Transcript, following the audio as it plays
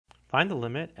Find the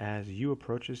limit as u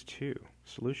approaches 2.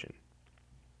 Solution.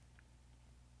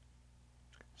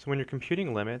 So when you're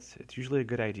computing limits, it's usually a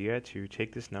good idea to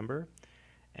take this number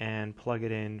and plug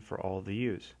it in for all the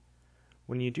u's.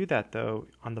 When you do that though,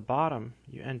 on the bottom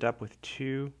you end up with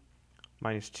 2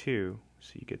 minus 2,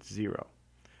 so you get 0.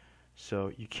 So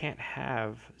you can't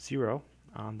have 0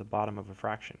 on the bottom of a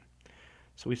fraction.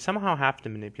 So we somehow have to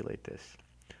manipulate this.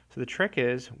 So the trick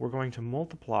is we're going to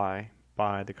multiply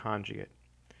by the conjugate.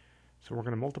 So we're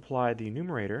going to multiply the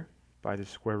numerator by the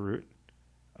square root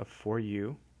of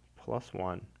 4u plus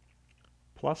 1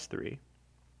 plus 3.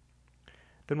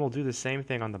 Then we'll do the same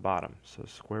thing on the bottom. So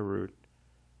square root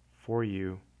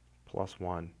 4u plus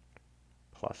 1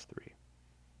 plus 3.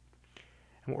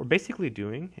 And what we're basically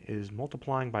doing is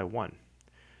multiplying by 1.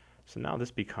 So now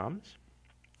this becomes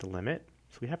the limit.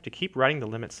 So we have to keep writing the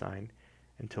limit sign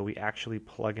until we actually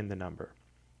plug in the number.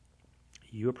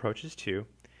 U approaches 2.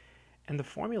 And the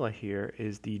formula here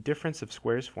is the difference of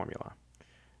squares formula.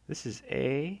 This is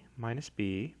a minus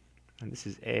b, and this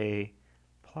is a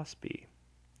plus b.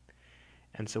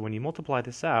 And so when you multiply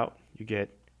this out, you get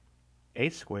a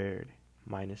squared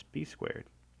minus b squared.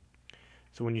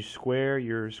 So when you square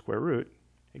your square root,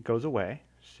 it goes away.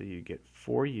 So you get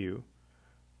 4u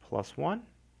plus 1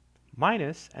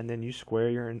 minus, and then you square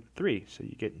your 3, so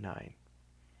you get 9.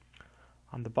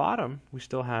 On the bottom, we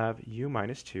still have u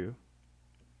minus 2.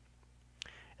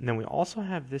 And then we also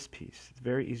have this piece. It's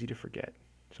very easy to forget.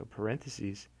 So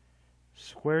parentheses,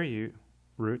 square u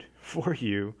root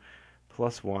 4u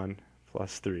plus 1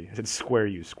 plus 3. I said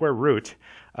square root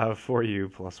of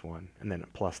 4u plus 1, and then a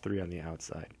plus 3 on the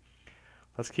outside.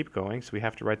 Let's keep going. So we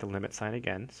have to write the limit sign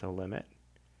again. So limit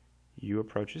u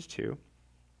approaches 2.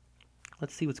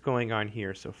 Let's see what's going on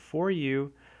here. So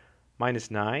 4u minus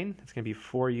 9, that's going to be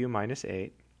 4u minus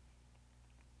 8.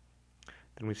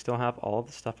 Then we still have all of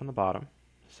the stuff on the bottom.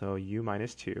 So u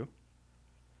minus 2,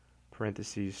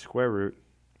 parentheses, square root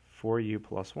 4u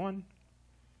plus 1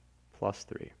 plus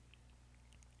 3.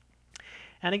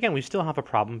 And again, we still have a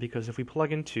problem because if we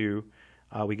plug in 2,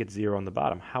 we get 0 on the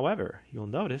bottom. However, you'll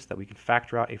notice that we can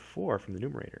factor out a 4 from the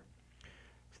numerator.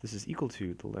 So this is equal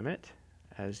to the limit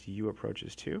as u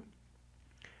approaches 2.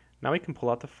 Now we can pull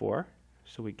out the 4,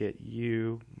 so we get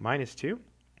u minus 2,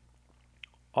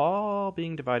 all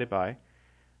being divided by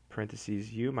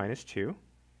parentheses u minus 2,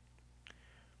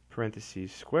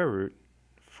 parentheses square root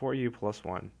 4u plus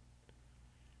 1,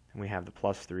 and we have the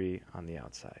plus 3 on the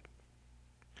outside.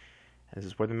 And this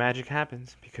is where the magic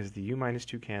happens because the u minus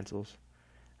 2 cancels.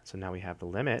 So now we have the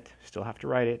limit, still have to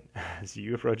write it, as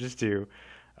u approaches 2,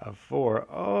 of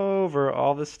 4 over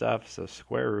all this stuff, so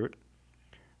square root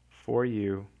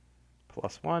 4u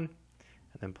plus 1, and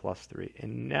then plus 3.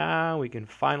 And now we can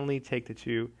finally take the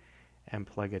 2 and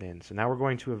plug it in. So now we're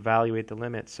going to evaluate the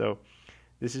limit. So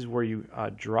this is where you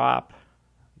drop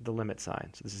the limit sign.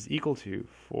 So this is equal to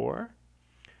 4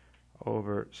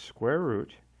 over square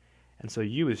root, and so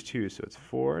u is 2, so it's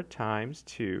 4 times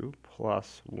 2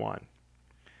 plus 1.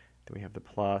 Then we have the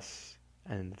plus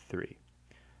and 3.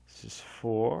 This is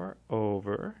 4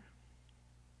 over,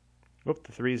 whoop,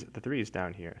 the 3 is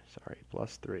down here, sorry,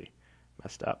 plus 3.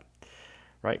 Messed up,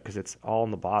 right, because it's all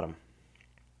on the bottom.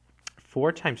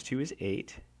 4 times 2 is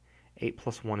 8. 8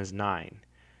 plus 1 is 9.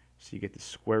 So you get the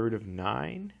square root of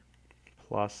 9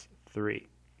 plus 3.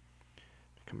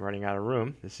 I'm running out of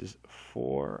room. This is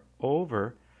 4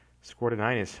 over, square root of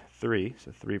 9 is 3,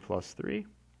 so 3 plus 3.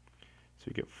 So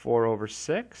we get 4 over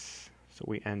 6, so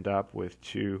we end up with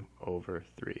 2 over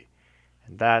 3.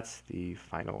 And that's the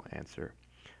final answer.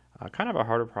 Kind of a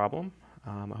harder problem.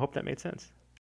 I hope that made sense.